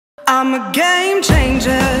I'm a game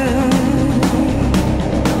changer.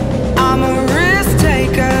 I'm a risk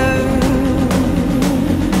taker.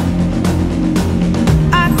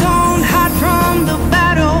 I don't hide from the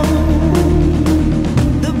battle.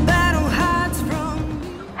 The battle hides from me.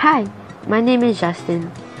 Hi, my name is Justin.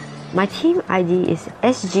 My team ID is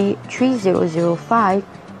SG3005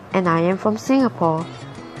 and I am from Singapore.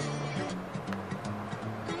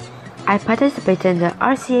 I participated in the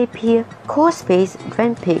RCAP CoSpace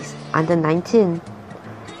GrandPrix under 19.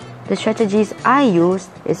 The strategies I used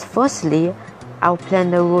is firstly, I'll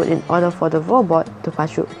plan the route in order for the robot to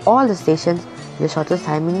pass through all the stations in the shortest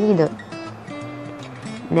timing needed.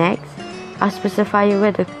 Next, I'll specify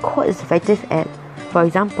where the code is effective at, for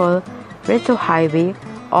example, red to highway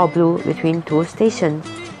or blue between two stations,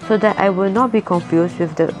 so that I will not be confused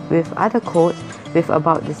with other codes with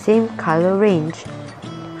about the same color range.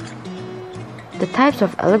 The types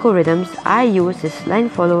of algorithms I use is line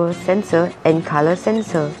follower sensor and color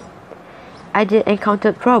sensor. I did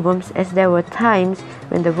encounter problems as there were times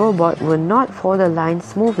when the robot would not follow the line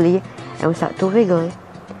smoothly and would start to wiggle.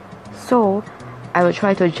 So, I will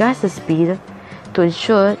try to adjust the speed to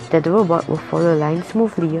ensure that the robot will follow the line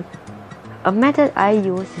smoothly. A method I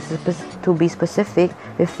use is to be specific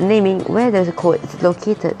with naming where the code is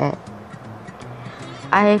located at.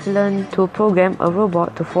 I have learned to program a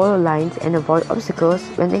robot to follow lines and avoid obstacles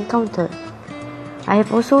when encountered. I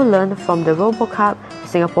have also learned from the RoboCup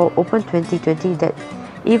Singapore Open 2020 that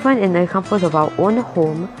even in the comfort of our own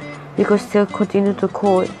home, we could still continue to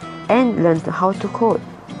code and learn how to code.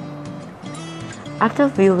 After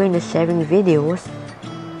viewing the sharing videos,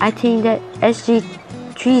 I think that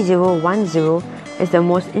SG3010 is the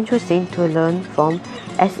most interesting to learn from,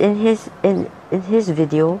 as in his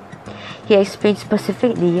video, he explains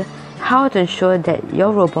specifically how to ensure that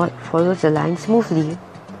your robot follows the line smoothly.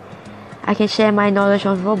 I can share my knowledge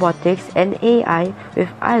on robotics and AI with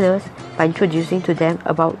others by introducing to them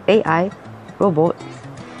about AI, robots,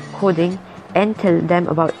 coding, and tell them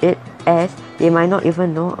about it, as they might not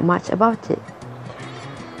even know much about it.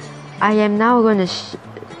 I am now going to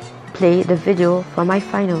play the video for my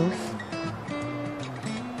finals.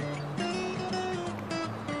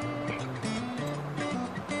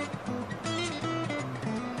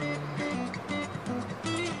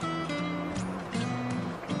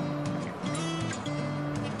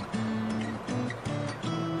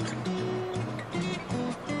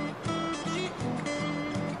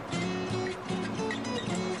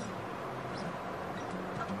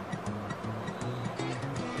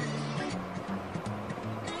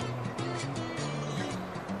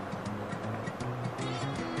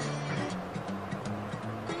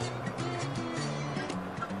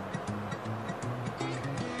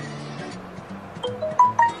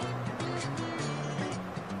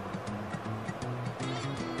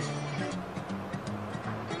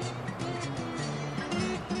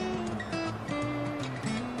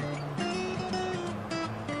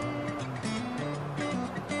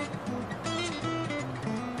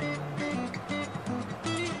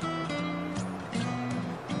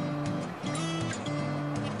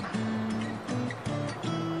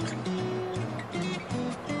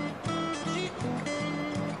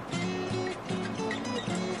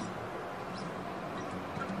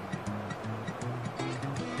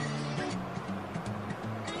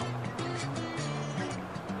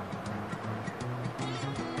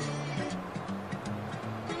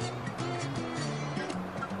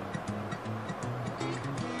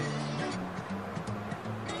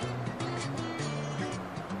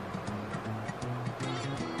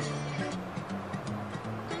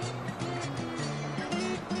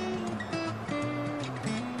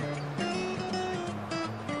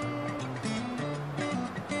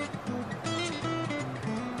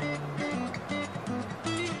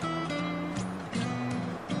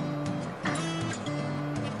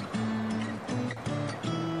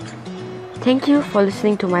 Thank you for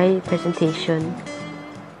listening to my presentation.